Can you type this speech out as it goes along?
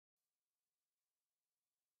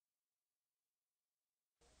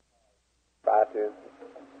try to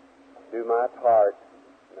do my part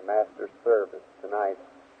in the Master's service tonight,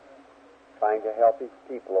 trying to help His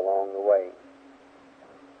people along the way.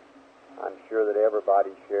 I'm sure that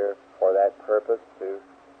everybody's here for that purpose, to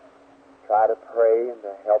try to pray and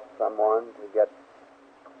to help someone to get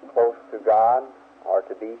close to God or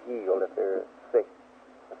to be healed if they're sick,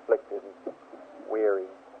 afflicted, and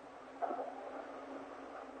weary.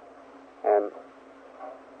 And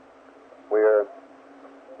we're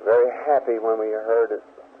very happy when we heard that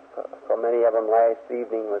so many of them last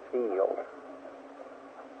evening was healed.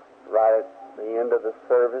 Right at the end of the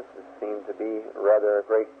service, it seemed to be rather a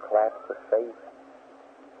great collapse of faith.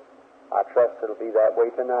 I trust it'll be that way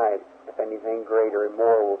tonight. If anything greater and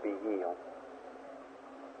more will be healed.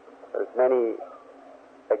 There's many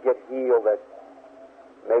that get healed that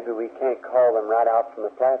maybe we can't call them right out from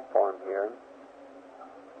the platform here.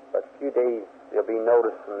 But a few days you'll be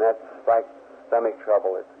noticing that's like stomach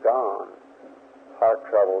trouble. It's gone. Heart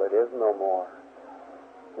trouble, it is no more.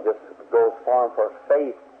 It just goes for them for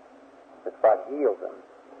faith. It's what heals them.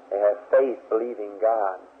 They have faith, believing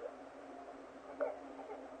God.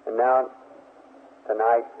 And now,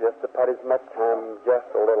 tonight, just to put as much time, just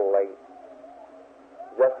a little late,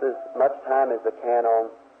 just as much time as I can on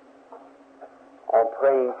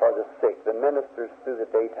praying for the sick. The ministers through the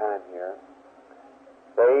daytime here,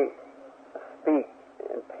 they speak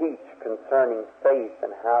and teach concerning faith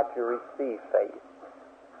and how to receive faith.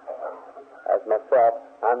 As myself,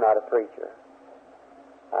 I'm not a preacher.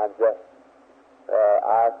 I'm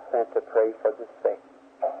sent to pray for the sick.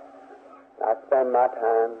 I spend my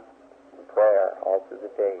time in prayer all through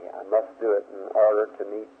the day. I must do it in order to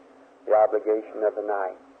meet the obligation of the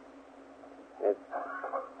night. It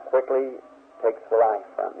quickly takes the life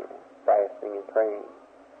from me, fasting and praying.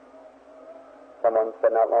 Someone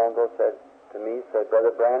said not long ago, said to me,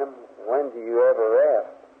 Brother Branham, when do you ever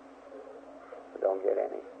rest? I don't get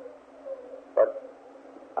any. But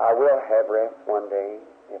I will have rest one day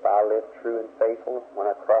if I live true and faithful when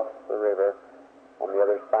I cross the river on the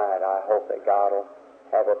other side. I hope that God will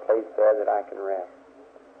have a place there that I can rest.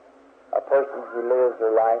 A person who lives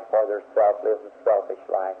their life for themselves lives a selfish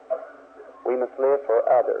life. We must live for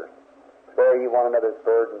others. Bear ye one another's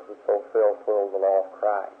burdens and so fulfill the law of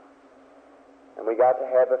Christ. And we got to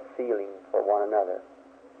have a feeling for one another.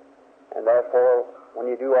 And therefore, when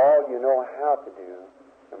you do all you know how to do,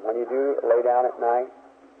 and when you do lay down at night,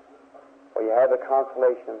 well, you have the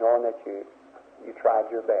consolation of knowing that you tried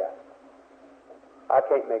your best. I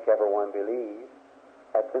can't make everyone believe.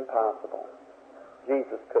 That's impossible.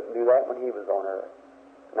 Jesus couldn't do that when He was on earth.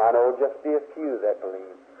 And I know just be a few that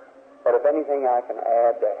believe. But if anything I can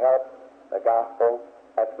add to help the gospel,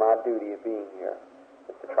 that's my duty of being here,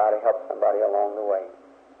 is to try to help somebody along the way.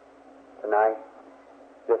 Tonight,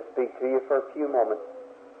 just speak to you for a few moments,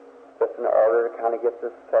 just in order to kind of get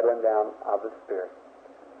this settling down of the Spirit.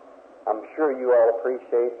 I'm sure you all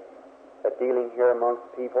appreciate that dealing here amongst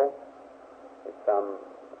people. It's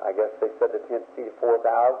I guess they said the tent seat of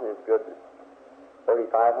 4,000 is good.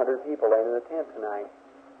 3,500 people laying in the tent tonight.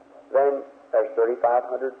 Then there's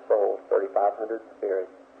 3,500 souls, 3,500 spirits.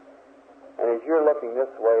 And as you're looking this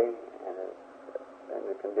way, and in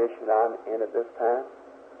the condition I'm in at this time,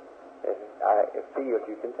 it feels,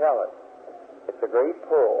 you can tell it. It's a great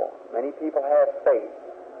pull. Many people have faith.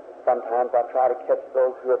 Sometimes I try to catch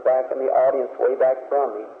those who are back in the audience, way back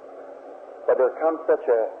from me. But there comes such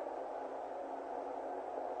a,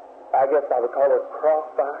 I guess I would call it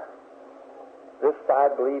crossfire. This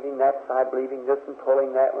side believing, that side believing, this one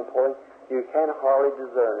pulling, that one pulling. You can hardly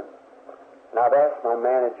discern. And I've asked my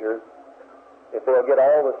managers if they'll get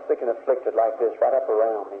all the sick and afflicted like this right up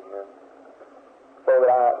around me here, so that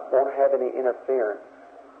I won't have any interference.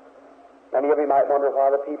 Many of you might wonder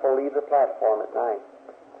why the people leave the platform at night.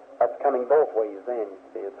 That's coming both ways then, you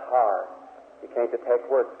see. It's hard. You can't detect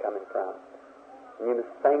where it's coming from. And you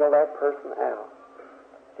must single that person out.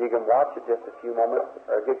 You can watch it just a few moments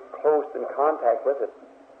or get close in contact with it.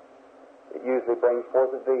 It usually brings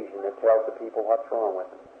forth a vision that tells the people what's wrong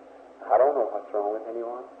with them. I don't know what's wrong with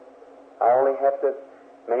anyone. I only have to,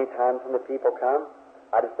 many times when the people come,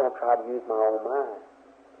 I just don't try to use my own mind.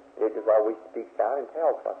 It just always speaks out and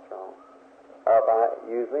tells what's wrong. Or if I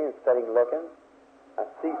usually, instead of looking, I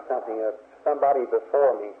see something of somebody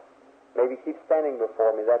before me, maybe keep standing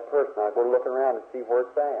before me, that person. I go look around and see where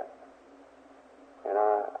it's at. And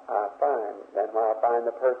I find, then when I find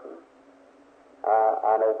the person,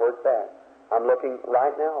 I know where it's at. I'm looking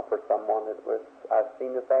right now for someone that I've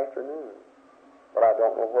seen this afternoon, but I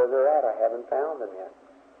don't know where they're at. I haven't found them yet.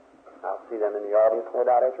 I'll see them in the audience no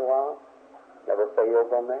doubt after a while. Never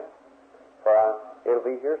fails on that. For it'll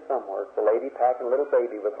be here somewhere. It's a lady packing a little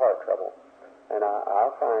baby with heart trouble. and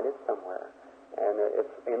I'll find it somewhere. And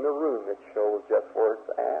it's in the room. It shows just where it's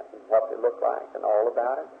at and what they look like and all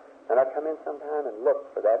about it. And I come in sometime and look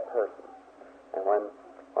for that person. And when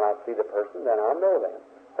I see the person, then I know them.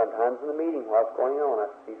 Sometimes in the meeting while it's going on, I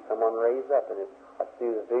see someone raise up, and I see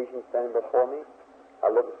the vision standing before me. I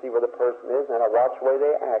look to see where the person is, and I watch the way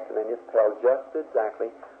they act, and then just tell just exactly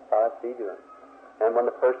what I see doing. And when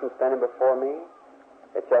the person's standing before me,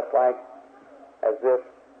 it's just like as if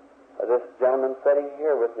this gentleman sitting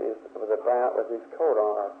here with his coat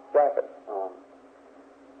on, or jacket on.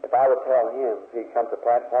 If I would tell him, if he comes to the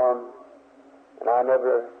platform, and I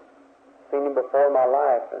never seen him before in my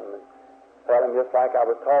life, and tell him just like I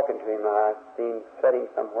was talking to him, I see him sitting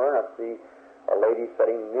somewhere, and I see a lady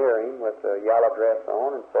sitting near him with a yellow dress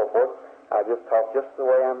on and so forth, I just talk just the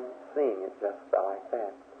way I'm seeing it, just like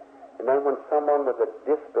that. And then when someone with a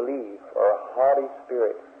disbelief or a haughty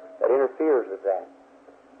spirit that interferes with that,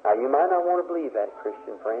 now you might not want to believe that,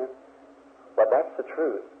 Christian friend, but that's the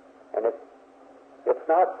truth. And it's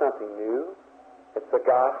not something new. It's the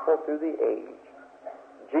gospel through the age.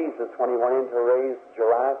 Jesus, when he went in to raise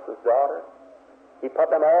Jairus' daughter, he put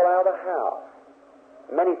them all out of the house.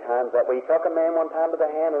 Many times that way. He took a man one time by the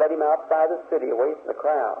hand and led him outside the city, away from the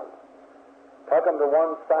crowd. Took him to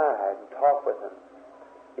one side and talked with him.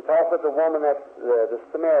 He talked with the woman, the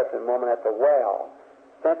Samaritan woman at the well.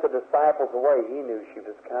 Sent the disciples away. He knew she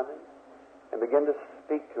was coming. And began to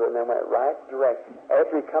speak to her, and then went right direct.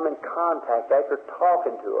 After he come in contact, after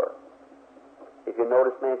talking to her. If you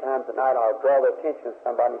notice many times at night, I'll draw the attention of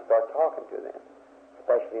somebody and start talking to them,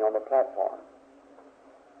 especially on the platform.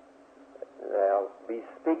 They'll be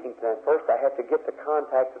speaking to them. First, I have to get the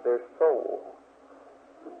contact of their soul.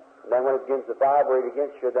 And then when it begins to vibrate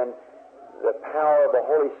against you, then the power of the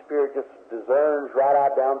Holy Spirit just discerns right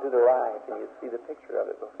out down to the right, and you see the picture of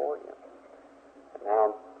it before you. And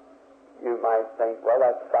now, you might think, well,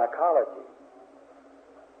 that's psychology.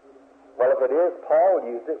 Well, if it is, Paul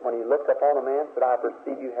used it when he looked upon a man and said, I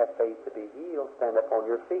perceive you have faith to be healed. Stand up on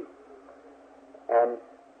your feet. And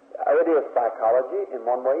it is psychology in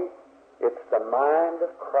one way. It's the mind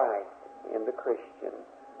of Christ in the Christian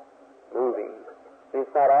moving. See,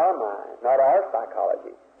 it's not our mind, not our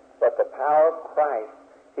psychology, but the power of Christ,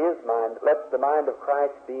 his mind. Let the mind of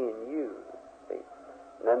Christ be in you. See?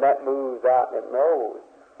 And then that moves out and it knows.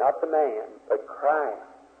 Not the man, but Christ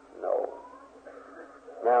knows.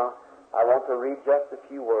 Now, I want to read just a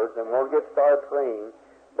few words, and we'll get started praying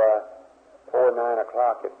before 9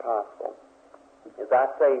 o'clock if possible. As I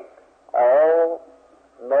say,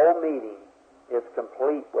 no meeting is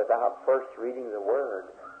complete without first reading the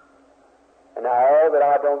Word. And now all that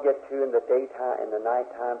I don't get to in the daytime, in the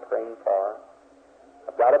nighttime praying for,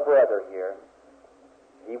 I've got a brother here.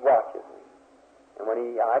 He watches me. And when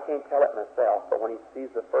I can't tell it myself, but when he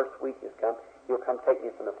sees the first week has come, he'll come take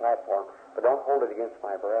me from the platform. But don't hold it against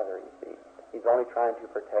my brother, you see. He's only trying to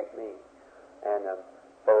protect me. And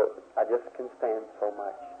so I just can stand so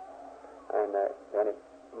much. And then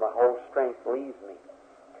my whole strength leaves me.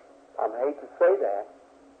 I hate to say that,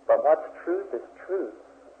 but what's truth is truth.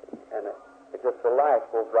 And it's just the life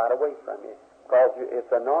goes right away from you. Because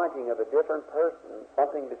it's anointing of a different person,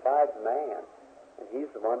 something besides man. And he's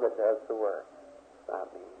the one that does the work, not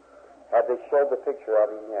me. Have they showed the picture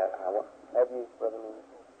of him yet? Have you, Brother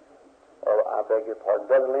Lindsay? Oh, I beg your pardon.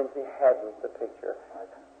 Brother Lindsay hasn't the picture.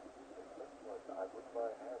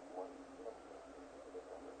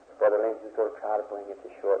 Brother Lindsay's going to try to bring it to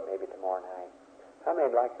show it maybe tomorrow night. How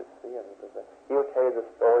many would like to see it? He'll tell you the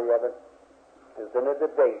story of it. It's in a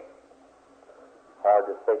debate. Hard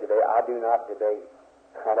to say today. I do not debate.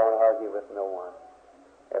 I don't argue with no one.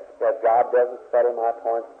 If God doesn't settle my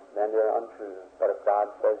points, then they're untrue. But if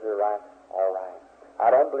God says they're right, all right.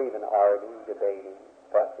 I don't believe in arguing, debating,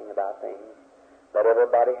 fussing about things. Let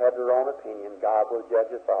everybody have their own opinion. God will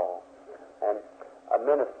judge us all. And a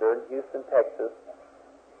minister in Houston, Texas,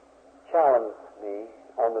 challenged me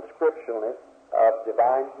on the scripturalness of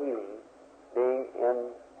divine healing being in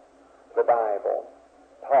the Bible,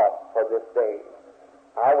 taught for this day.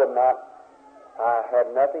 I had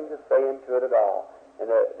nothing to say into it at all. And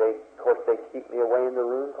of course, they keep me away in the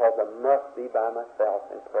room because I must be by myself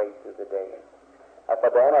and pray through the day. If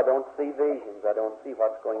I don't see visions. I don't see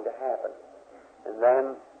what's going to happen. And then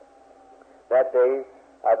that day,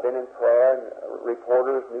 I've been in prayer, and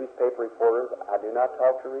reporters, newspaper reporters. I do not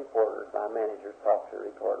talk to reporters. My managers talk to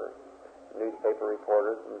reporters, newspaper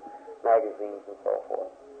reporters, and magazines and so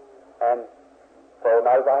forth. And so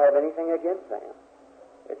not as I have anything against them.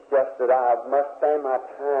 It's just that I must spend my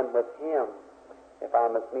time with Him if I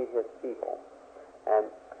must meet His people. And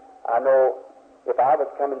I know if I was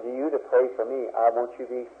coming to you to pray for me, I want you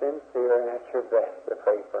to be sincere and at your best to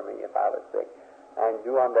pray for me if I was sick. And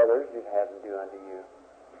do unto others, you'd have them do unto you.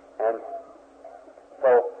 And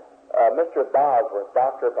so, Mr. Bosworth,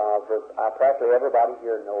 Dr. Bosworth, practically everybody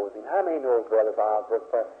here knows him. How many knows Brother Bosworth?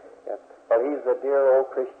 Well, he's a dear old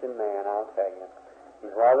Christian man, I'll tell you.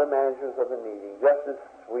 He's one of the managers of the meeting, just as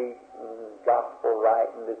sweet and gospel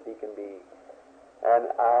writing as he can be. And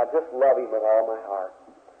I just love him with all my heart.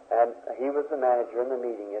 And he was the manager in the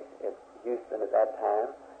meeting at Houston at that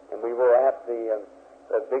time. And we were at the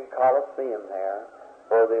big Coliseum there,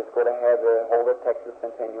 where they was going to have the whole of Texas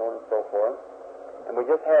Centennial and so forth. And we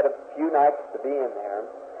just had a few nights to be in there.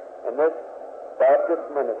 And this Baptist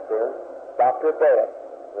minister, Dr. Beth,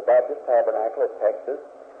 the Baptist Tabernacle at Texas,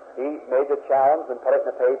 he made the challenge and put it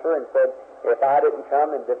in the paper and said, if I didn't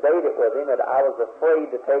come and debate it with him, that I was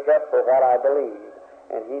afraid to take up for what I believed.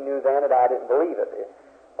 And he knew then that I didn't believe it.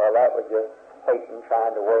 Well, that was just Satan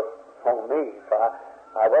trying to work on me. So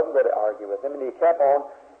I wasn't going to argue with him. And he kept on.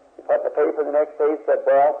 He put in the paper the next day and said,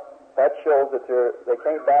 well, that shows that they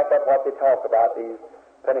can't back up what they talk about, these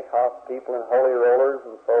Pentecost people and holy rollers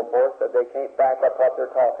and so forth, that they can't back up what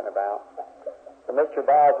they're talking about. So Mr.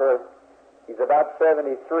 Bowser, he's about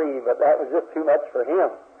 73, but that was just too much for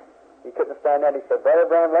him. He couldn't stand that. He said, Brother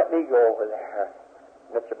Branham, let me go over there.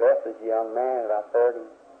 Mr. Best is a young man, about 30.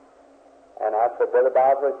 And I said, Brother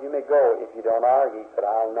Bowser, you may go if you don't argue. He said,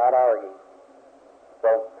 I'll not argue.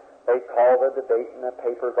 So they called the debate, and the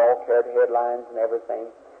papers all carried headlines and everything.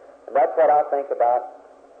 And that's what I think about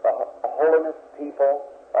the holiness people,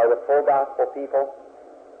 or the full gospel people.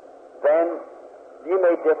 Then you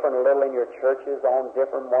may differ a little in your churches on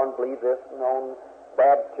different, one believe this and on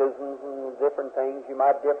baptisms and different things you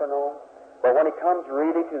might differ on. But when it comes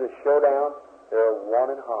really to the showdown, they're one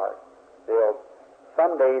in heart.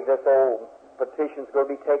 Someday this old petition's going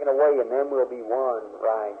to be taken away, and then we'll be one,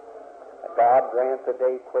 right? God grants a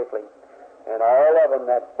day quickly. And all of them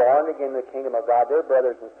that's born again in the kingdom of God, they're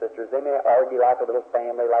brothers and sisters. They may argue like a little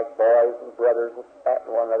family, like boys and brothers and spat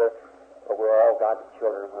one another, but we're all God's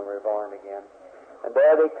children when we're born again. And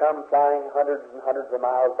there they come flying hundreds and hundreds of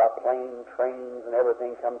miles by plane, trains, and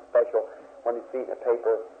everything comes special when you see in the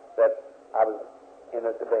paper that I was in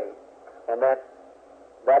a debate. And that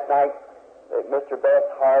night, Mr. Best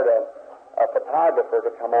hired a photographer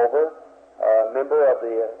to come over, a member of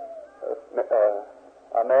the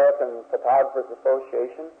American Photographers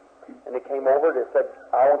Association, and they came over and said,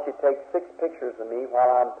 I want you to take 6 pictures of me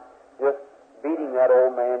while I'm just beating that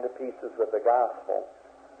old man to pieces with the gospel.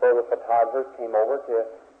 So the photographers came over to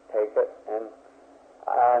take it, and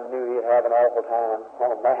I knew he'd have an awful time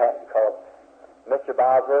on that, because Mr.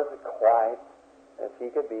 Bowser was quiet as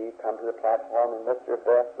he could be, come to the platform, and Mr.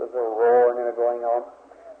 Best was a roaring and a going on.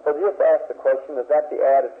 So just ask the question, is that the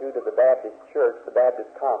attitude of the Baptist Church, the Baptist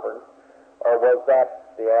Conference, or was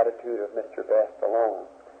that the attitude of Mr. Best alone?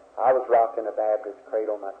 I was rocked in a Baptist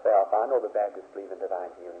cradle myself. I know the Baptists believe in divine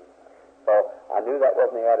healing. So I knew that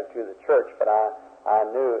wasn't the attitude of the church, but I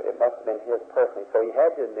knew it must have been his personally. So he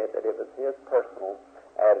had to admit that it was his personal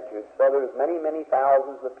attitude. So there was many, many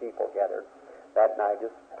thousands of people gathered that night,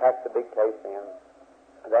 just packed the big place in.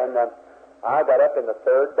 And then I got up in the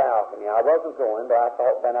 3rd balcony. I wasn't going, but I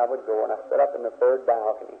thought then I would go, and I stood up in the 3rd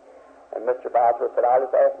balcony. And Mr. Bowser said, I'll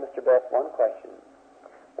just ask Mr. Best one question.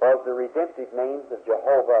 Was the redemptive names of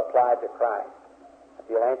Jehovah applied to Christ?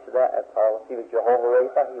 If you'll answer that, that's all. If he was Jehovah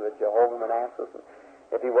Rapha, he was Jehovah Manasseh. And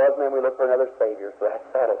if he wasn't, then we look for another Savior. So that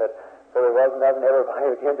settled it. So there wasn't nothing.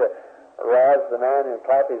 Everybody began to razz the man and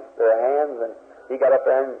clap their hands. And he got up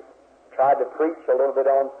there and tried to preach a little bit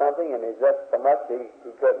on something, and he just so much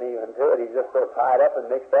he couldn't even do it. He's just so tied up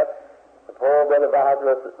and mixed up. The poor Brother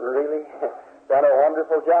Bowser really done a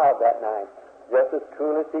wonderful job that night. Just as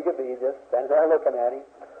cool as he could be, just standing there looking at him.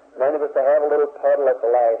 Then it was to have a little puddle at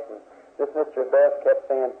the last, and this Mr. Best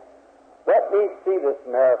kept saying, let me see this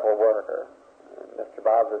miracle worker. And Mr.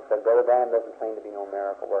 Bowser said, Brother Branham doesn't claim to be no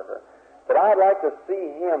miracle worker. But I'd like to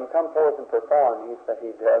see him come forth and perform. He said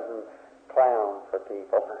he doesn't clown for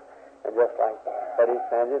people. And just like that. But he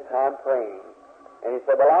spent his time praying. And he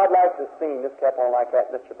said, well, I'd like to see him. Just kept on like that.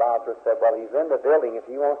 Mr. Bowser said, well, he's in the building. If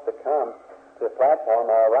he wants to come to the platform,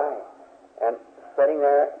 all right. And sitting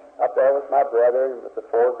there, up there with my brother and with the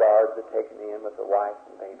 4 guards that taken me in with the wife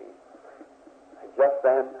and baby. And just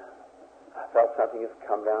then, I felt something has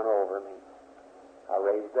come down over me. I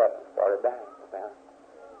raised up and started back.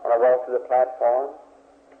 When I walked to the platform,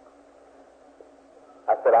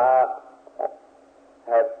 I said, I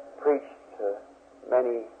have preached to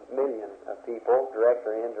many millions of people, direct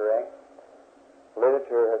or indirect.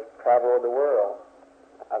 Literature has traveled the world.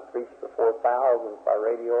 I've preached before thousands by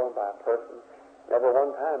radio and by person. Never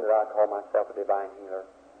one time did I call myself a divine healer.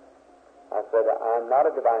 I said, I'm not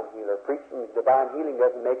a divine healer. Preaching divine healing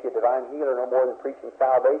doesn't make you a divine healer no more than preaching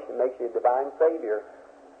salvation makes you a divine Savior.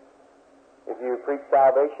 If you preach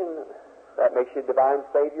salvation, that makes you a divine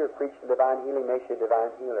Savior. If preaching divine healing makes you a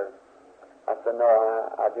divine healer. I said, no,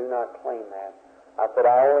 I do not claim that. I said,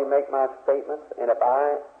 I only make my statements, and if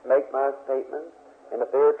I make my statements, and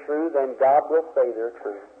if they're true, then God will say they're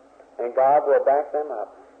true. And God will back them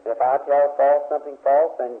up. And if I tell something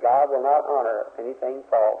false, then God will not honor anything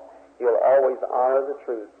false. He'll always honor the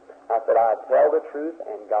truth. I said, I tell the truth,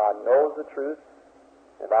 and God knows the truth.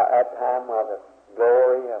 At that time while the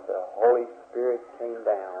glory of the Holy Spirit came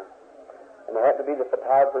down, and there happened to be the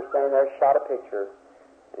photographer standing there, shot a picture,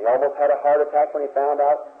 and he almost had a heart attack when he found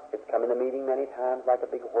out it's come in the meeting many times like a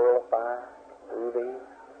big whirl of fire, moving.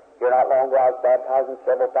 Here not long ago I was baptizing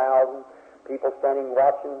several thousand people standing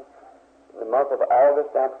watching in the month of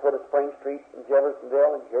August down at the foot of Spring Street in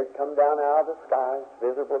Jeffersonville, and here it come down out of the sky,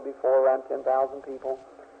 visible before around 10,000 people,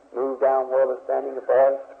 moved down where was standing, a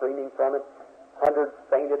boy screaming from it. Hundreds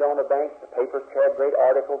fainted on the bank. The papers carried great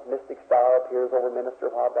articles. Mystic star appears over minister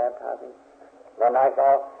while baptizing. One night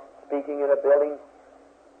while speaking in a building,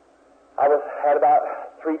 I had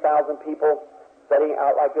about 3,000 people sitting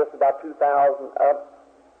out like this, about 2,000 up,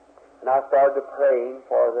 and I started praying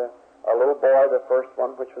for a little boy, the first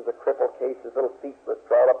one, which was a crippled case. His little feet was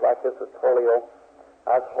drawn up like this with polio.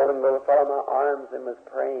 I was holding the little fellow in my arms and was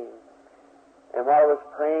praying. And while I was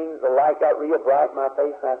praying, the light got real bright in my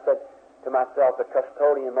face, and I said to myself, the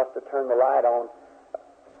custodian must have turned the light on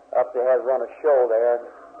up there, had run a show there in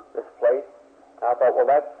this place. I thought, well,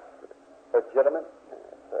 that's legitimate.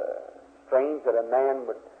 It's strange that a man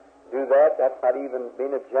would do that. That's not even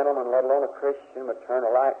being a gentleman, let alone a Christian, would turn a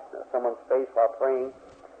light in someone's face while praying.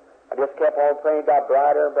 I just kept on praying, got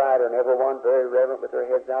brighter and brighter, and everyone very reverent with their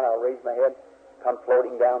heads down. I raised my head, come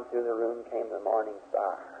floating down through the room, came the morning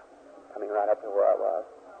star, coming right up to where I was.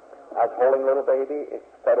 I was holding a little baby. It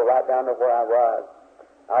settled right down to where I was.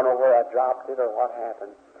 I don't know where I dropped it or what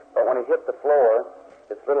happened, but when it hit the floor,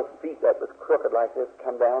 its little feet that was crooked like this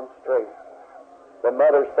come down straight. The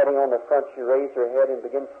mother sitting on the front, she raised her head and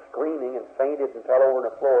began screaming and fainted and fell over on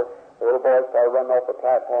the floor. The little boy started running off the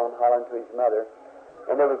platform, hollering to his mother.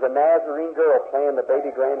 And there was a Nazarene girl playing the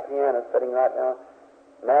baby grand piano sitting right now.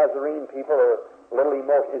 Nazarene people are a little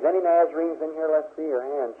emotional. Is any Nazarenes in here? Let's see your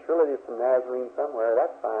hands. Surely there's some Nazarenes somewhere.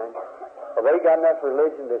 That's fine. Well, they got enough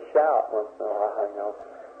religion to shout once in a while, you know.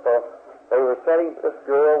 So they were sitting, this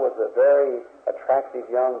girl was a very attractive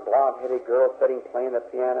young blonde-headed girl sitting playing the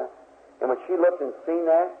piano. And when she looked and seen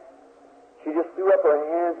that, she just threw up her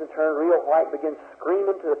hands and turned real white and began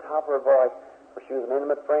screaming to the top of her voice, for she was an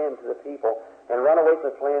intimate friend to the people, and run away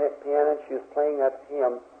from playing that piano. She was playing that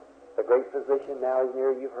hymn, The Great Physician Now Is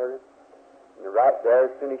Near. You've heard it. And right there,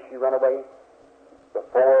 as soon as she run away,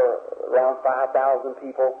 before around 5,000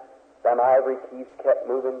 people, them ivory keys kept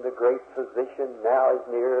moving. The Great Physician now is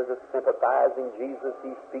near. The sympathizing Jesus,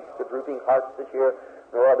 He speaks to drooping hearts this year.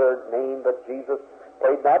 No other name but Jesus.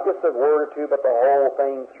 Played not just a word or two, but the whole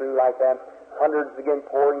thing through like that. Hundreds again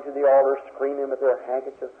pouring to the altar, screaming with their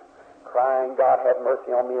handkerchiefs, crying, God have mercy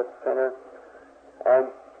on me, a sinner. And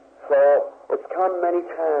so it's come many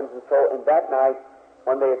times. And so in that night,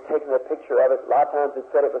 when they had taken a picture of it, a lot of times it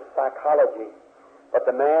said it was psychology. But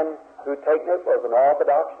the man who had taken it was an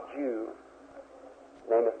Orthodox Jew. His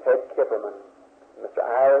name is Ted Kipperman. Mr.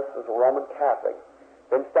 Iris was a Roman Catholic.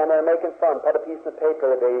 Didn't stand there making fun. Put a piece of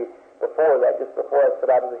paper the day before that, just before I said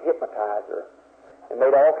I was a hypnotizer, and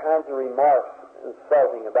made all kinds of remarks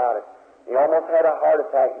insulting about it. He almost had a heart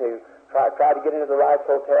attack to try to get into the Rice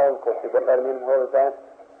Hotel. Of course, they wouldn't let him in. Where was that?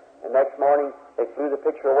 And next morning, they flew the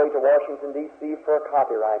picture away to Washington, D.C. for a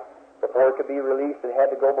copyright. Before it could be released, it had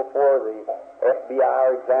to go before the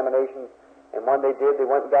FBI examinations. And when they did, they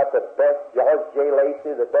went and got the best George J.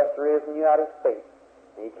 Lacey, the best there is in the United States.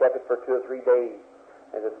 And he kept it for 2 or 3 days.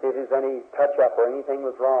 And to see if there's any touch-up or anything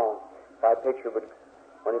was wrong. My picture would,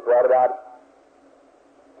 when he brought it out,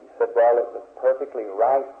 he said, well, it was perfectly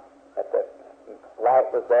right. That the light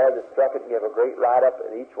was there that struck it and gave a great write-up.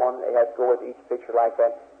 And each one, they had to go with each picture like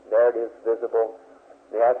that. There it is, visible.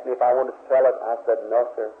 They asked me if I wanted to sell it. I said, no,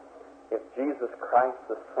 sir. If Jesus Christ,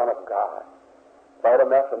 the Son of God, thought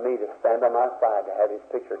enough of me to stand on my side to have his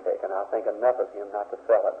picture taken, I think enough of him not to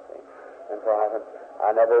sell it, see. And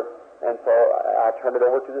so I turned it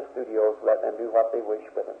over to the studios, let them do what they wish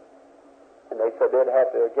with it. And they said they'd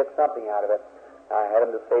have to get something out of it. I had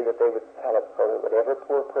them to say that they would sell it so that whatever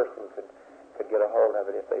poor person could get a hold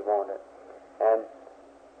of it if they wanted it. And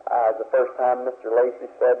the first time, Mr.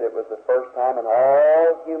 Lacey said it was the first time in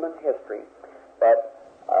all human history that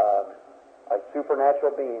a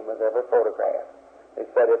supernatural being was ever photographed. They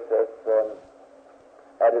said as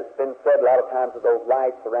it's been said a lot of times with those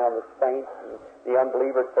lights around the saints and the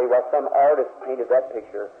unbelievers say, well, some artist painted that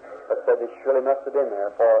picture, but said it surely must have been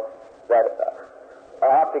there, for that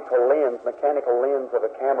optical lens, mechanical lens of a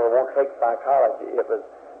camera won't take psychology. It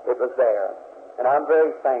was there. And I'm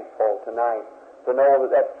very thankful tonight to know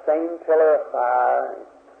that that same pillar of fire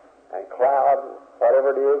and cloud,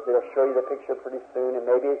 whatever it is, they'll show you the picture pretty soon, and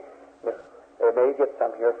maybe they may get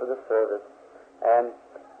some here for the service. And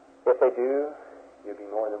if they do, you'll be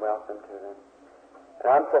more than welcome to them. And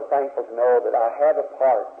I'm so thankful to know that I have a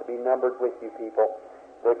part to be numbered with you people,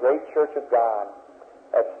 the great church of God,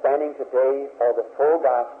 that's standing today for the full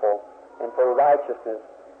gospel and for righteousness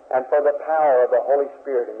and for the power of the Holy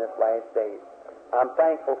Spirit in this last day. I'm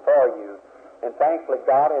thankful for you, and thankfully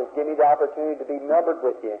God has given me the opportunity to be numbered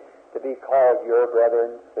with you, to be called your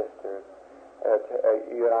brother and sister,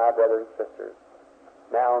 you and I, brother and sisters.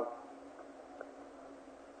 Now,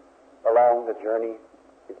 along the journey,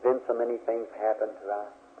 there's been so many things happen to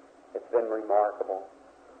us. It's been remarkable.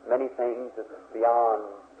 Many things that's beyond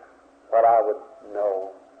what I would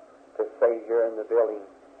know to say here in the building.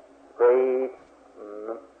 Great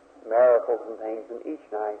miracles and things, and each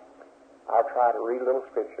night I'll try to read a little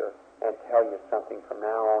scripture and tell you something from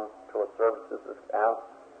now on till the services is out.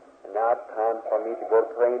 And now it's time for me to go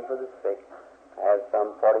praying for the sick. I have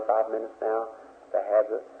some 45 minutes now to have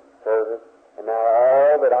the service. And now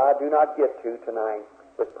all that I do not get to tonight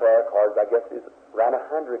with prayer cards, I guess there's around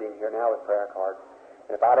 100 in here now with prayer cards.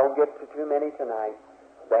 And if I don't get to too many tonight,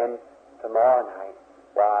 then tomorrow night,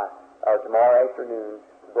 or tomorrow afternoon,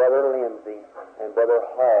 Brother Lindsay and Brother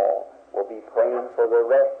Hall will be praying for the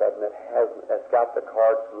rest of them that's got the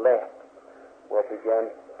cards left. We'll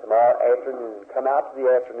begin tomorrow afternoon. Come out to the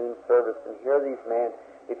afternoon service and hear these men.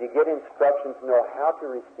 If you get instructions to know how to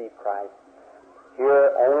receive Christ,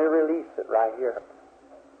 here, only release it right here.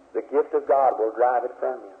 The gift of God will drive it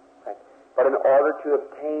from you. Right? But in order to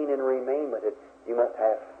obtain and remain with it, you must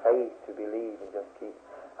have faith to believe and just keep.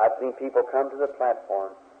 I've seen people come to the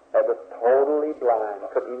platform that was totally blind,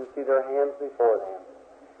 couldn't even see their hands before them.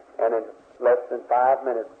 And in less than 5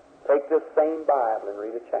 minutes, take this same Bible and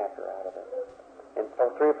read a chapter out of it. And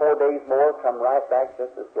for 3 or 4 days more, come right back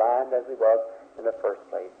just as blind as he was in the first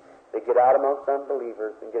place. They get out amongst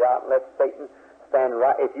unbelievers and get out and let Satan stand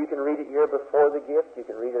right. If you can read it here before the gift, you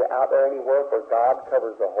can read it out there anywhere, for God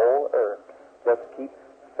covers the whole earth. Just keep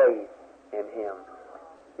faith in Him.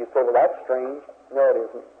 You say, well, that's strange. No, it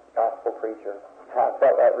isn't, gospel preacher. I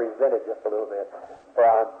felt that resented just a little bit. For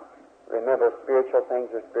I remember, spiritual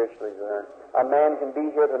things are spiritually learned. A man can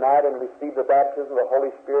be here tonight and receive the baptism of the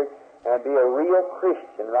Holy Spirit and be a real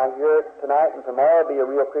Christian right here tonight, and tomorrow be a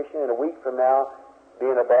real Christian, and a week from now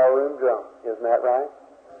be in a ballroom drunk. Isn't that right?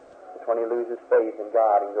 It's when he loses faith in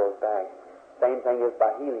God and goes back. Same thing is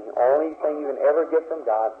by healing. The only thing you can ever get from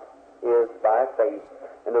God is by faith.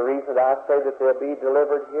 And the reason that I say that they'll be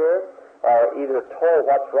delivered here, are either told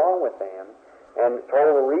what's wrong with them and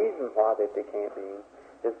told the reason why they can't be,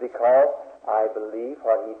 is because I believe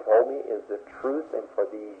what he told me is the truth, and for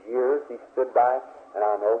these years he stood by, and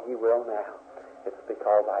I know he will now. It's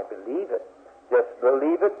because I believe it. Just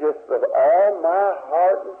believe it just with all my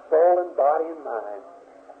heart and soul and body and mind.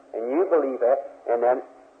 And you believe that, and then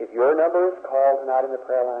if your number is called tonight in the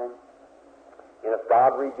prayer line, and if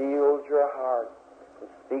God reveals your heart and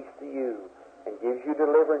speaks to you and gives you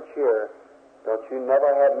deliverance here, don't you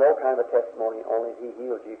never have no kind of testimony, only He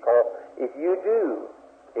heals you. Because if you do,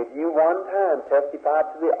 if you one time testify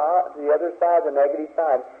to the other side, the negative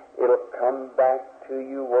side, it'll come back to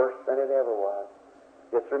you worse than it ever was.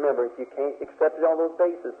 Just remember, if you can't accept it on those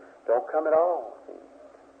bases, don't come at all. See?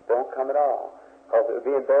 Don't come at all. Because it would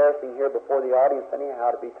be embarrassing here before the audience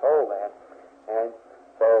anyhow to be told that. And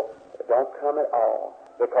so, don't come at all.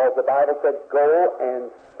 Because the Bible said, go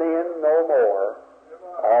and sin no more,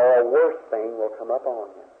 or a worse thing will come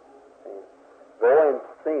upon you. See? Go and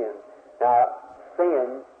sin. Now,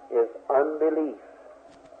 sin is unbelief.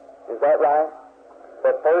 Is that right?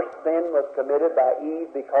 The first sin was committed by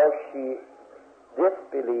Eve because she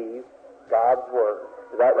disbelieved God's Word.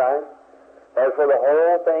 Is that right? Therefore, the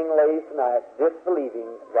whole thing lays tonight,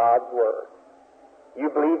 disbelieving God's Word.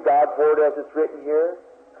 You believe God's Word as it's written here?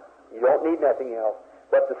 You don't need nothing else.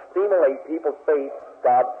 But to stimulate people's faith,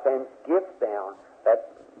 God sends gifts down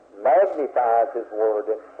that magnifies His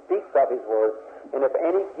Word, that speaks of His Word. And if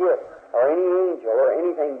any gift or any angel or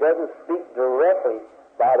anything doesn't speak directly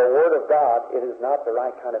by the Word of God, it is not the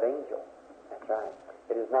right kind of angel. That's right.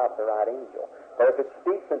 It is not the right angel. But if it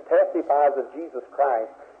speaks and testifies of Jesus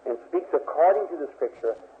Christ and speaks according to the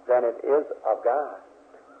Scripture, then it is of God.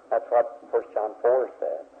 That's what 1 John 4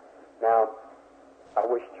 says. Now, I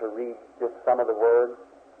wish to read just some of the words.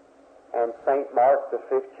 And St. Mark, the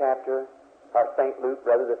 5th chapter, or St. Luke,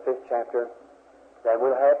 rather, the 5th chapter, then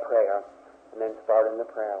we'll have prayer, and then start in the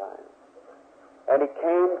prayer line. And it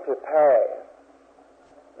came to pass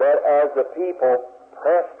that as the people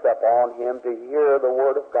pressed upon him to hear the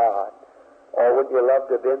Word of God, oh, would you love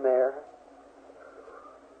to have been there?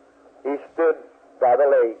 He stood by the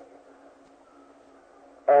lake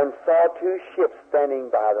and saw 2 ships standing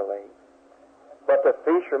by the lake. But the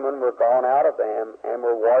fishermen were gone out of them and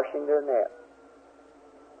were washing their nets.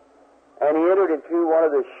 And he entered into one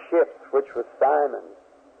of the ships, which was Simon's,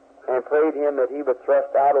 and prayed him that he would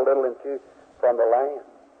thrust out a little from the land,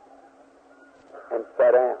 and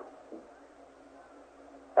sat down,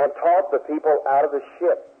 and taught the people out of the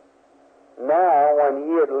ship. Now, when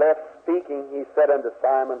he had left speaking, he said unto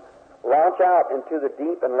Simon, Launch out into the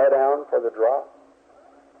deep and let down for the draught.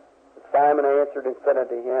 And Simon answered and said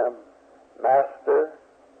unto him, Master,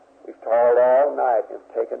 we've toiled all night and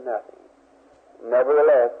taken nothing.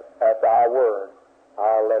 Nevertheless, at thy word,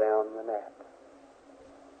 I'll let down the net.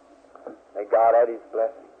 May God add his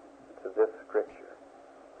blessing to this scripture.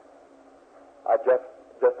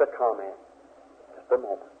 Just a comment, just a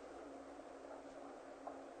moment.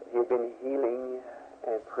 He'd been healing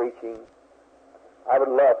and preaching. I would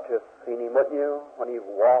love to have seen him, wouldn't you, when he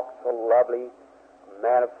walked so lovely, a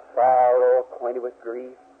man of sorrow, acquainted with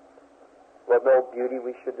grief. With no beauty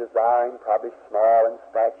we should desire him, probably small in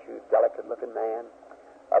stature, delicate-looking man.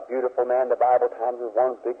 A beautiful man, the Bible times, with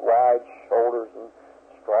one big, wide shoulders and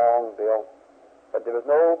strong build. But there was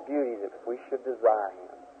no beauty that we should desire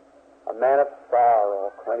him. A man of sorrow,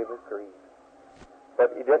 acquainted with grief.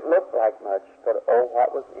 But he didn't look like much, but oh, what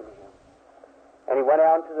was in him. And he went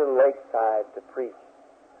out to the lakeside to preach.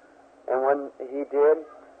 And when he did,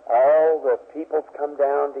 all the people's come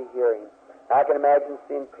down to hear him. I can imagine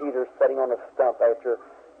seeing Peter sitting on a stump after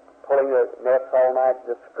pulling the nets all night,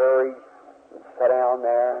 discouraged, and sat down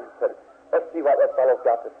there and said, let's see what that fellow's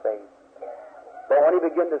got to say. But when he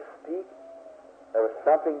began to speak, there was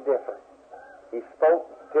something different. He spoke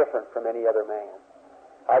different from any other man.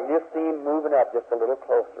 I just see him moving up just a little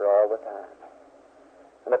closer all the time.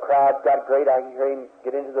 And the crowd got great. I can hear him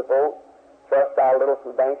get into the boat, thrust out a little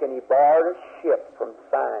from the bank, and he borrowed a ship from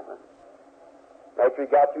Simon. After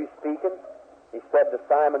he got through speaking, he said to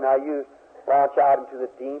Simon, now you launch out into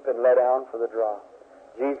the deep and let down for the draught.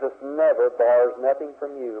 Jesus never borrows nothing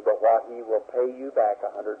from you but what he will pay you back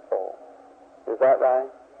 100-fold. Is that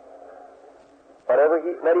right?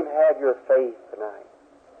 Let him have your faith tonight.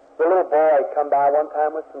 The little boy come by one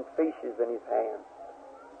time with some fishes in his hand.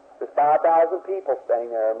 There's 5,000 people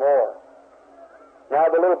standing there or more.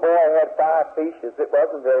 Now the little boy had 5 fishes. It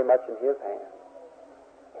wasn't very much in his hand.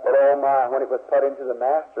 But oh my, when it was put into the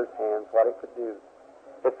master's hands, what it could do.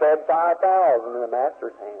 It fed 5,000 in the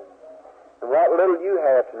master's hands. And what little you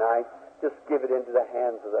have tonight, just give it into the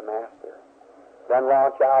hands of the master. Then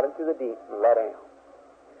launch out into the deep and let down.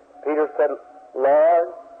 Peter said, Lord,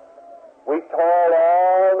 we've toiled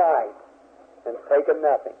all night and taken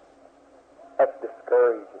nothing. That's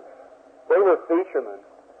discouraging. They were fishermen.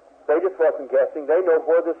 They just wasn't guessing. They know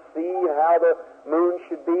where the sea and how the moon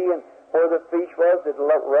should be and where the fish was that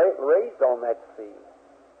raised on that sea.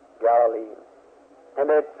 Galilee. And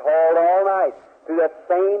they toiled all night through that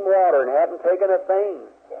same water and hadn't taken a thing.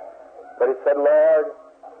 But he said, Lord,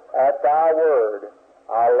 at thy word,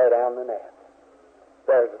 I'll let down the net.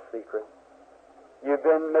 There's a secret. You've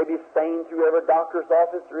been maybe sane through every doctor's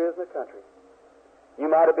office there is in the country.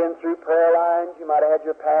 You might have been through prayer lines. You might have had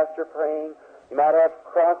your pastor praying. You might have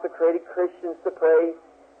consecrated Christians to pray.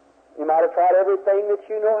 You might have tried everything that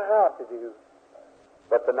you know how to do.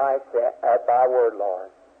 But tonight, at thy word, Lord,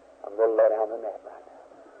 I'm going to let down the net right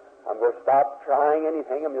now. I'm going to stop trying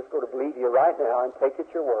anything. I'm just going to believe you right now and take at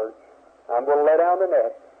your word. I'm going to let down the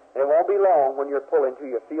net. And it won't be long when you're pulling till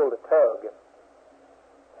you feel the tug.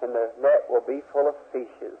 And the net will be full of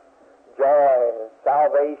fishes. Joy,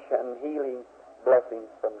 salvation, healing, blessings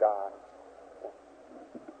from God.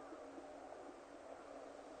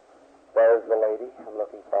 There's the lady I'm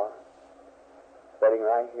looking for. Sitting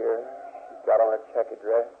right here. She's got on a checkered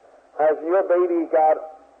dress. Has your baby got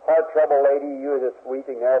heart trouble, lady? You are just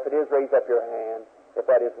weeping there. If it is, raise up your hand. If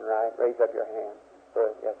that isn't right, raise up your hand.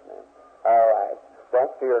 Yes, ma'am. All right.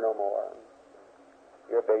 Don't fear no more.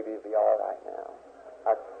 Your baby will be all right now.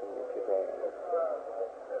 I've seen it today.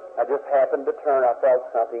 I just happened to turn. I felt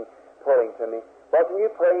something pulling to me. Wasn't you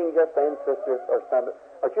praying just then, sisters, or something?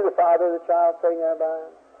 Aren't you the father of the child sitting there by?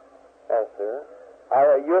 Yes, sir.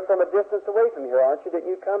 You're from a distance away from here, aren't you? Didn't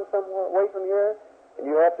you come somewhere away from here? And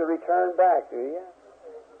you have to return back, do you?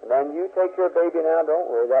 And And you take your baby now, don't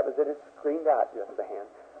worry. That was it. It screamed out just then.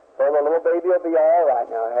 So the little baby will be all right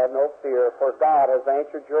now. Have no fear, for God has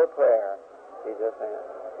answered your prayer. He just said,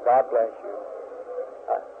 God bless you.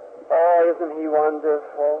 Oh, isn't he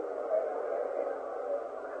wonderful?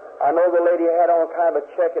 I know the lady had on kind of a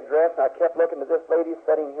checkered dress, and I kept looking at this lady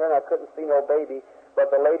sitting here, and I couldn't see no baby,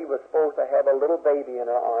 but the lady was supposed to have a little baby in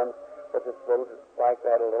her arms, with this little, like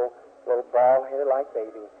that, a little bald-headed like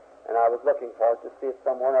baby. And I was looking for it to see if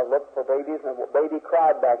someone had looked for babies, and a baby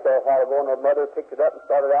cried back there a while ago, and her mother picked it up and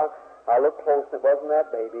started out. I looked close, and it wasn't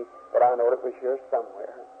that baby, but I know it was here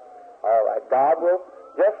somewhere. All right, God will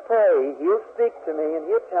just pray. He'll speak to me, and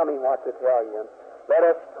He'll tell me what to tell you. Let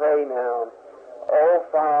us pray now. Oh,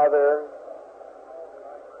 Father,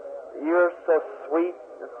 You're so sweet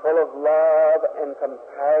and full of love and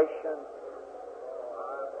compassion.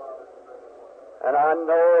 And I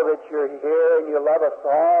know that You're here and You love us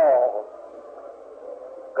all.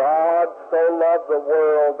 God so loved the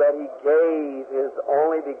world that He gave His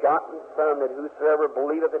only begotten Son, that whosoever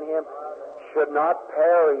believeth in Him should not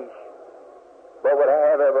perish, but would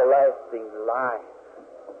have everlasting life.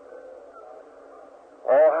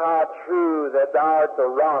 Oh, how true that Thou art the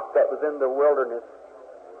rock that was in the wilderness.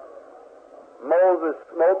 Moses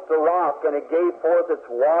smote the rock, and it gave forth its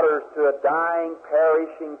waters to a dying,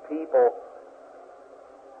 perishing people.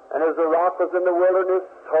 And as the rock was in the wilderness,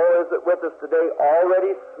 so is it with us today,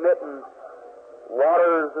 already smitten,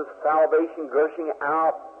 waters of salvation gushing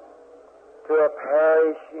out to a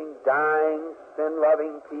perishing, dying,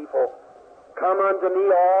 sin-loving people. Come unto me,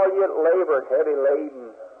 all ye that labor and heavy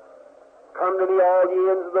laden. Come to me, all ye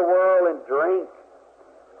ends of the world, and drink.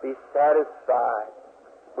 Be satisfied.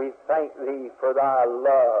 We thank Thee for Thy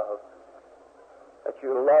love, that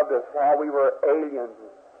You loved us while we were aliens,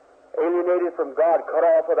 alienated from God, cut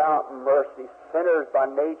off without mercy, sinners by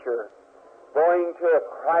nature, going to a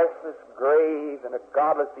Christless grave and a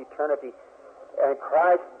godless eternity. And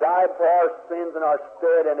Christ died for our sins in our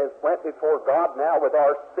stead and has went before God now with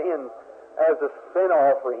our sins as a sin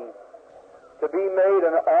offering, to be made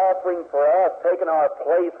an offering for us, taking our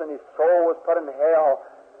place, and His soul was put in hell.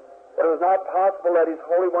 But it was not possible that His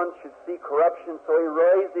Holy One should see corruption, so He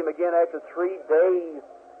raised Him again after 3 days.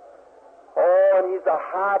 Oh, and He's the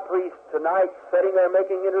high priest tonight, sitting there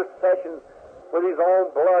making intercessions. With His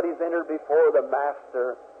own blood He's entered before the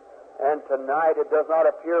Master. And tonight it does not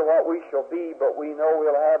appear what we shall be, but we know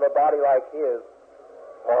we'll have a body like His,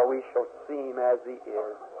 or we shall see Him as He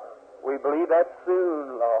is. We believe that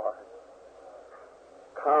soon, Lord.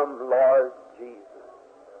 Come, Lord Jesus.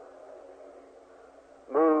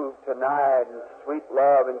 Move tonight in sweet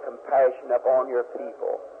love and compassion upon Your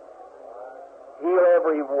people. Heal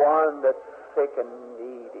every one that's sick and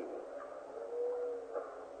needy.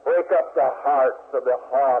 Break up the hearts of the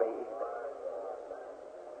haughty.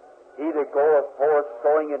 He that goeth forth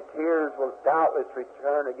sowing in tears will doubtless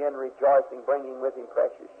return again rejoicing, bringing with him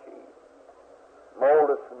precious sheep.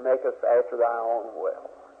 Mold us and make us after Thy own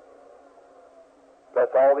will.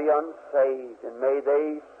 Bless all the unsaved, and may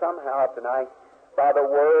they somehow tonight, by the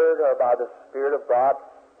Word or by the Spirit of God,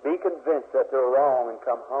 be convinced that they're wrong and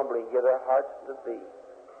come humbly and give their hearts to Thee.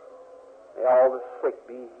 May all the sick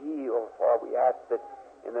be healed, for we ask it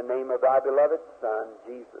in the name of Thy beloved Son,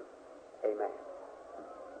 Jesus. Amen.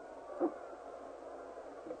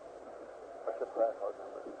 What's the prayer card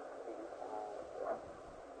number?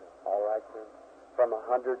 All right, sir. From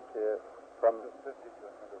 100 to, from 50 to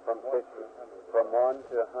 100. From 50, from 1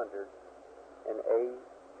 to 100. And A.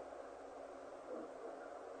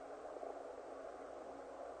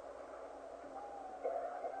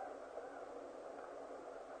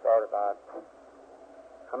 Start about,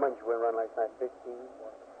 how much did we run last night? 15?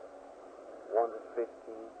 1 to 15.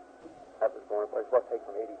 That was going place. We'll take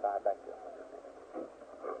from 85 back to 100.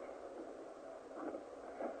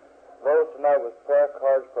 Those tonight with prayer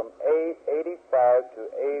cards from A85 to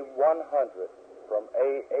A100. From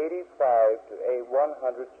A85 to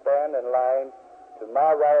A100, stand in line to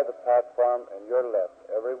my right of the platform and your left.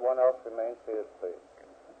 Everyone else remain seated, please.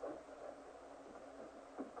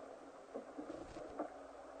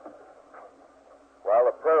 While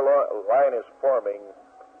the prayer line is forming,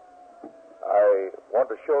 I want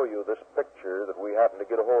to show you this picture that we happened to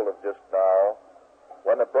get a hold of just now,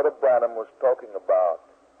 one that Brother Branham was talking about,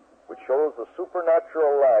 which shows the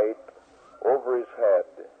supernatural light over his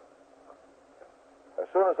head. As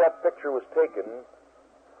soon as that picture was taken,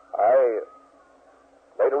 I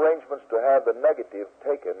made arrangements to have the negative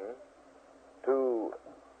taken to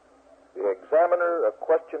the examiner of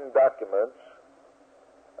question documents,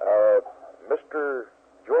 Mr.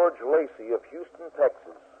 George Lacey of Houston,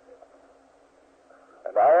 Texas.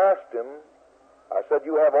 And I asked him I said,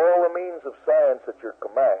 you have all the means of science at your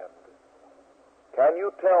command. Can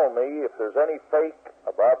you tell me if there's any fake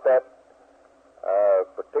about that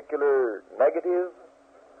particular negative?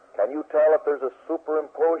 Can you tell if there's a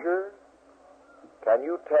superimposure? Can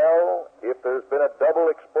you tell if there's been a double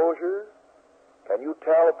exposure? Can you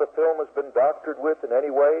tell if the film has been doctored with in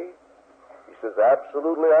any way? He says,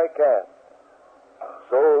 absolutely I can.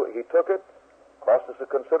 So he took it, cost us a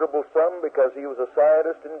considerable sum because he was a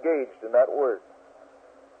scientist engaged in that work,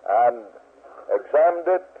 and examined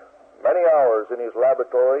it many hours in his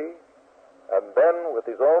laboratory, and then with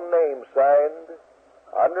his own name signed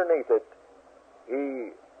underneath it,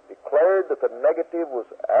 he declared that the negative was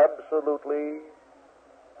absolutely,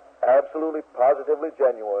 positively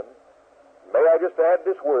genuine. May I just add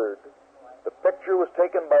this word? The picture was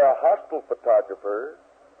taken by a hostile photographer,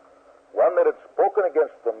 one that had spoken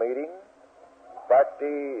against the meeting. In fact,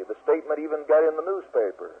 the statement even got in the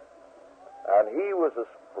newspaper. And he was as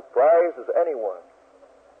surprised as anyone.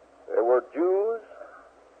 There were Jews,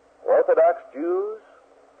 Orthodox Jews,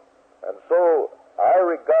 and so I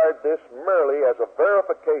regard this merely as a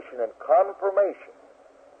verification and confirmation.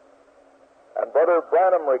 And Brother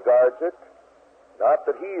Branham regards it, not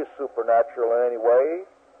that he is supernatural in any way,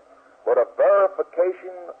 but a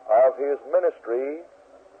verification of his ministry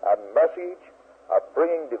and message of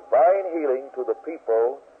bringing divine healing to the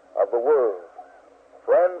people of the world.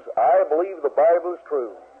 Friends, I believe the Bible is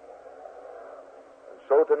true. And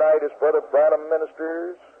so tonight, as Brother Branham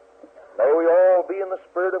ministers, may we all be in the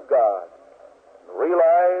Spirit of God and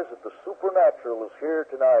realize that the supernatural is here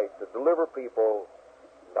tonight to deliver people,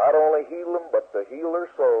 not only heal them, but to heal their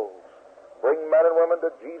souls, bring men and women to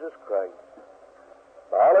Jesus Christ.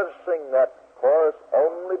 Now let's sing that chorus,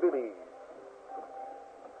 Only Believe.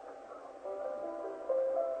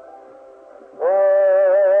 Only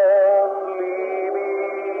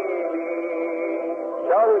believe.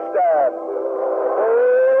 Shall we stand?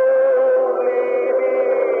 Only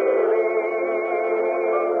believe.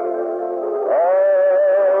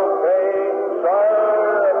 All things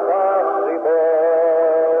are possible.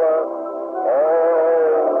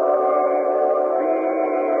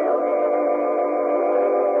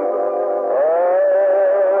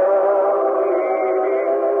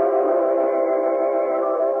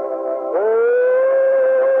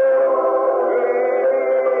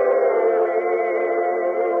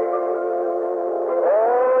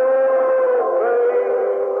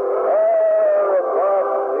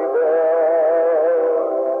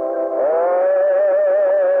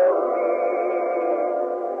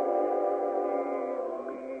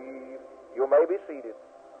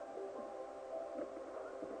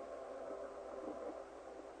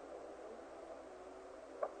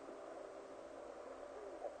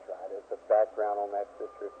 Background on that,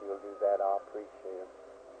 sister, if you'll do that, I'll appreciate it.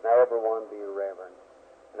 Now, everyone be reverent.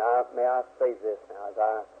 Now, may I say this now as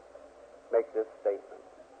I make this statement.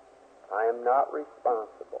 I am not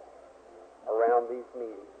responsible around these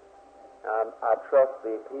meetings. I trust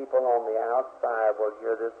the people on the outside will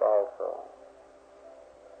hear this also.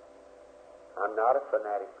 I'm not a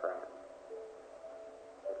fanatic, friend.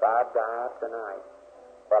 If I die tonight,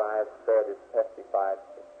 what I have said is testified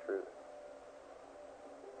as truth.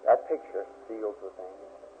 That picture seals the thing.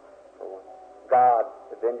 For one. God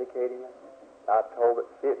vindicating it. I told it,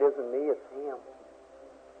 see, it isn't me, it's Him.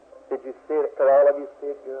 Did you see it? Could all of you see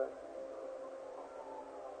it good?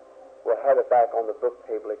 We'll have it back on the book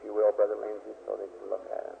table, if you will, Brother Lindsay, so they can look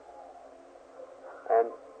at it. And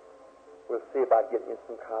we'll see about getting you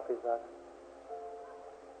some copies of it.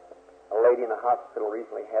 A lady in the hospital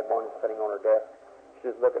recently had one sitting on her desk. She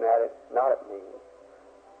was looking at it, not at me,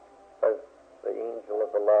 but the angel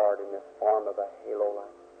of the Lord in this form of a halo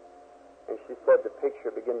light. And she said the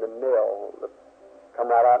picture began to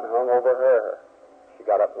come right out and hung over her. She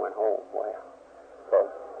got up and went home. Well, so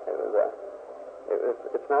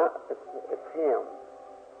it's Him.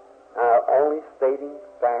 Only stating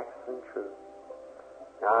facts and truth.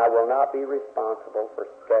 Now, I will not be responsible for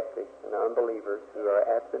skeptics and unbelievers who are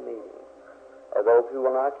at the meeting, or those who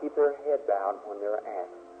will not keep their head bowed when they're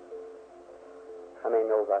asked. How many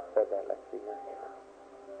knows I said that? Let's see your hand.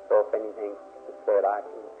 So if anything is said, I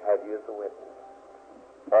can have you as a witness.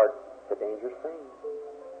 For it's a dangerous thing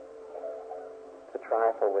to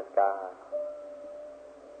trifle with God.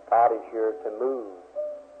 God is here to move,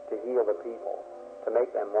 to heal the people, to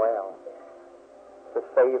make them well, to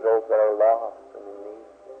save those that are lost and in need.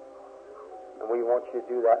 And we want you to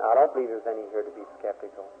do that. I don't believe there's any here to be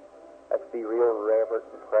skeptical. Let's be real reverent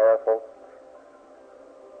and prayerful.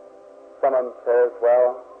 Some of them says,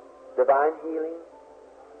 well, divine healing,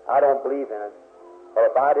 I don't believe in it. Or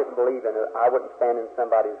if I didn't believe in it, I wouldn't stand in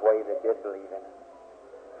somebody's way that did believe in it.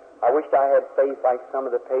 I wished I had faith like some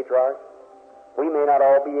of the patriarchs. We may not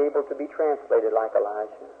all be able to be translated like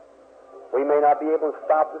Elijah. We may not be able to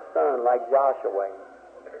stop the sun like Joshua.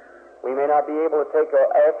 We may not be able to take an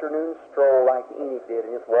afternoon stroll like Enoch did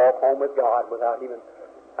and just walk home with God without even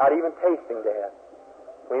tasting death.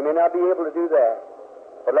 We may not be able to do that,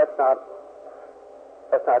 but let's not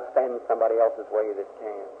stand in somebody else's way that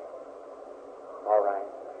can. All right.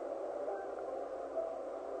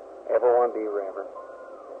 Everyone be reverent.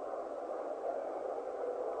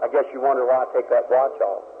 I guess you wonder why I take that watch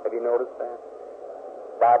off. Have you noticed that?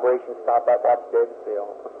 Vibration stop that watch dead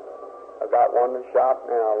still. I've got one in the shop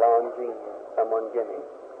now, Longines. Someone give me.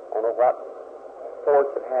 I don't know what force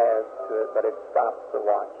it has to it, but it stops the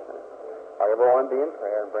watch. Everyone be in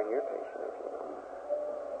prayer and bring your patient if you want.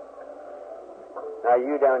 Now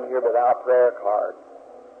you down here without prayer cards,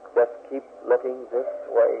 just keep looking this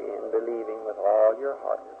way and believing with all your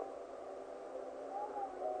heart.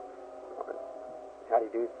 How do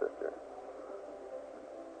you do, sister?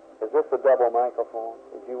 Is this a double microphone?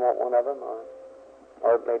 Did you want one of them?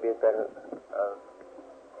 Or maybe it's better?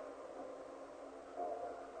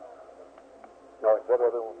 No, it's that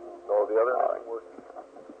other one. No, the other one works.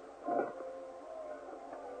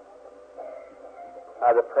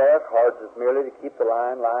 The prayer cards is merely to keep the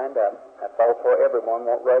line lined up. That's all for everyone.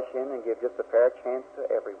 Won't rush in and give just a fair chance to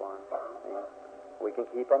everyone. We can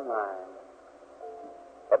keep them lined.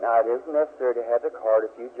 But now it isn't necessary to have the card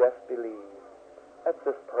if you just believe. Let's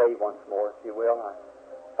just pray once more, if you will.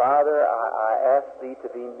 Father, I ask Thee to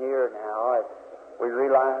be near now as we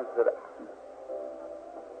realize that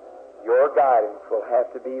Your guidance will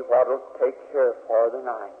have to be what will take care for the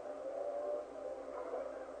night.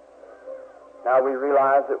 Now we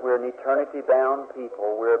realize that we're an eternity-bound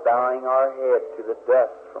people. We're bowing our head to the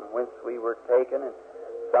dust from whence we were taken and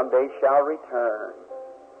someday shall return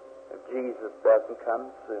if Jesus doesn't come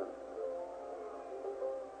soon.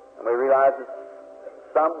 And we realize that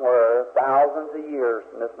somewhere, thousands of years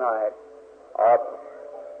from this night, our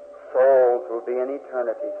souls will be in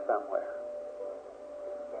eternity somewhere.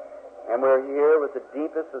 And we're here with the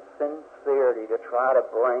deepest of sincerity to try to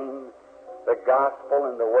bring the gospel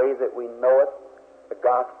in the way that we know it, the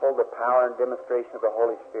gospel, the power and demonstration of the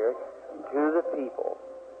Holy Spirit, to the people,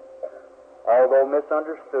 although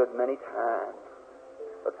misunderstood many times.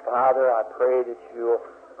 But Father, I pray that You'll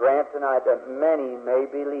grant tonight that many may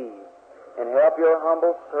believe, and help Your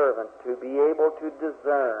humble servant to be able to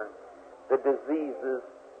discern the diseases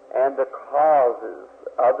and the causes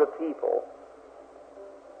of the people.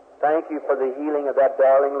 Thank You for the healing of that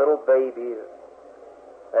darling little baby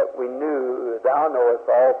that we knew Thou knowest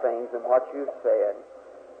all things and what You've said.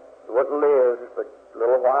 It wouldn't live but a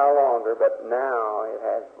little while longer, but now it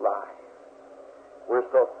has life. We're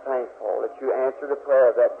so thankful that You answered the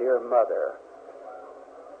prayer of that dear mother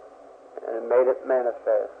and made it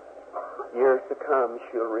manifest. Years to come,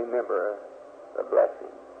 she'll remember the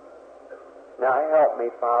blessing. Now help me,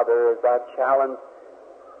 Father, as I challenge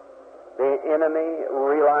the enemy,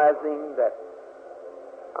 realizing that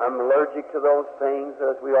I'm allergic to those things,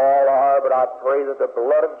 as we all are, but I pray that the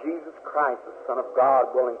blood of Jesus Christ, the Son of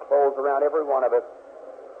God, will enclose around every one of us,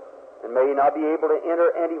 and may He not be able to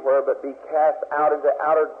enter anywhere, but be cast out into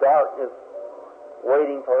outer darkness,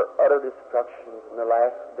 waiting for utter destruction in the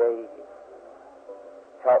last days.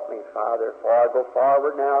 Help me, Father, for I go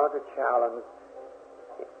forward now to challenge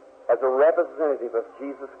as a representative of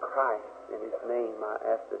Jesus Christ. In His name I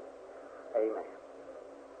ask it. Amen.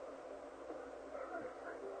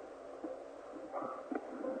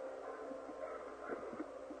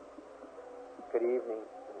 Good evening.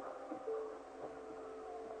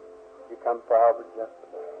 You come forward just a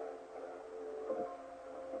minute.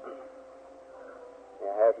 You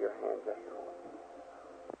have your hand just a moment.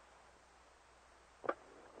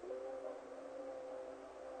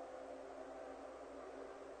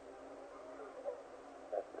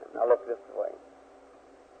 Now look this way.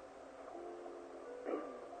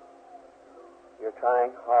 You're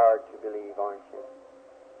trying hard to believe, aren't you?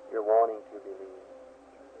 You're wanting to believe.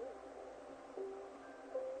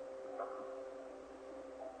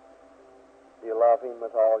 You love Him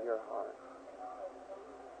with all your heart.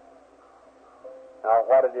 Now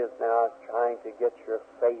what it is now is trying to get your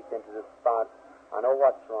faith into the spot. I know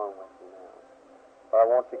what's wrong with you now, but I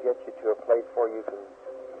want to get you to a place where you can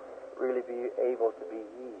really be able to be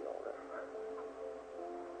healed,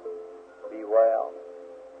 be well.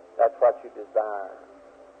 That's what you desire.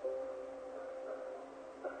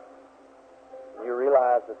 You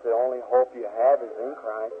realize that the only hope you have is in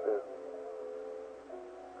Christ. Because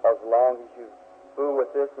as long as you fool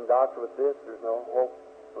with this and doctor with this, there's no hope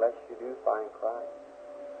unless you do find Christ.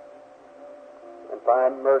 And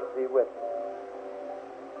find mercy with him.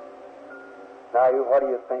 Now, what do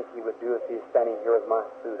you think he would do if he's standing here with my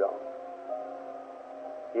suit on?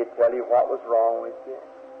 He'd tell you what was wrong with you,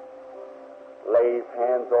 lay his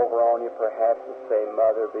hands over on you perhaps and say,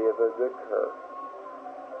 Mother, be of a good courage.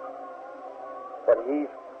 But he's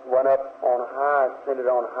went up on high, ascended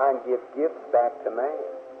on high, and give gifts back to man.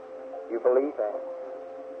 You believe that?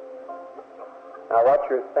 Now, what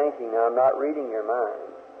you're thinking, now I'm not reading your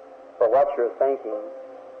mind, but what you're thinking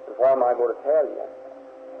is, what am I going to tell you?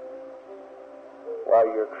 Well,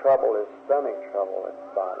 your trouble is stomach trouble that's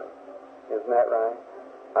bothering you. Isn't that right?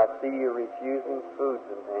 I see you refusing foods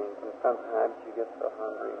and things, and sometimes you get so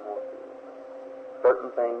hungry and won't eat. Certain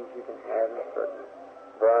things you can have and certain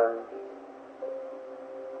burns.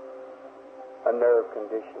 A nerve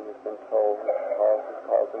condition has been told is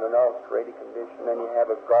causing an ulcerated condition, and you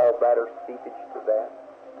have a gallbladder seepage to that.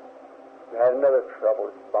 You had another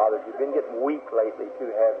trouble that's bothered you. You've been getting weak lately, too,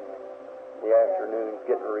 haven't you? The afternoon's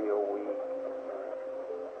getting real weak.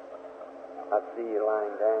 I see you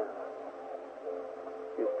lying down.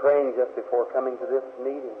 You was praying just before coming to this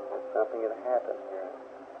meeting that something had happened here.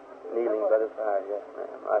 Kneeling by the side, yes,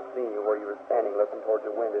 ma'am. I've seen you where you were standing looking towards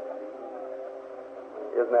the window.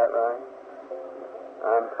 Isn't that right?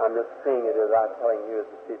 I'm just seeing it as I'm telling you as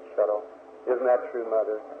the seat shut off. Isn't that true,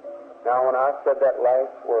 Mother? Now, when I said that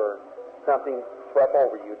last word, something swept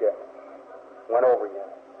over you, didn't it? Went over you.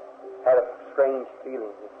 Had a strange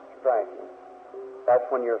feeling, just striking. That's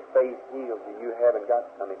when your faith heals you. You haven't got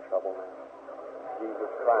stomach trouble now. Jesus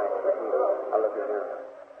Christ, the healer. I love you here.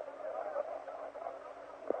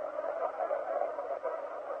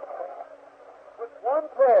 With one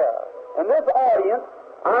prayer, in this audience,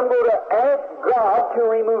 I'm going to ask God to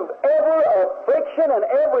remove every affliction and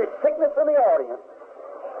every sickness in the audience.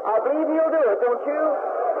 I believe He'll do it, don't you?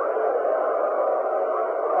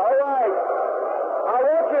 All right. I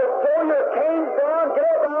want you to throw your canes down, get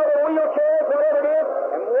up out of the wheelchairs, whatever it is,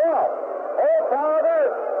 and walk. Oh, Father,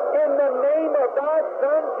 in the name of thy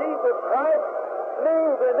Son, Jesus Christ,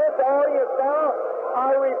 move in this audience now.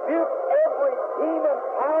 I rebuke every demon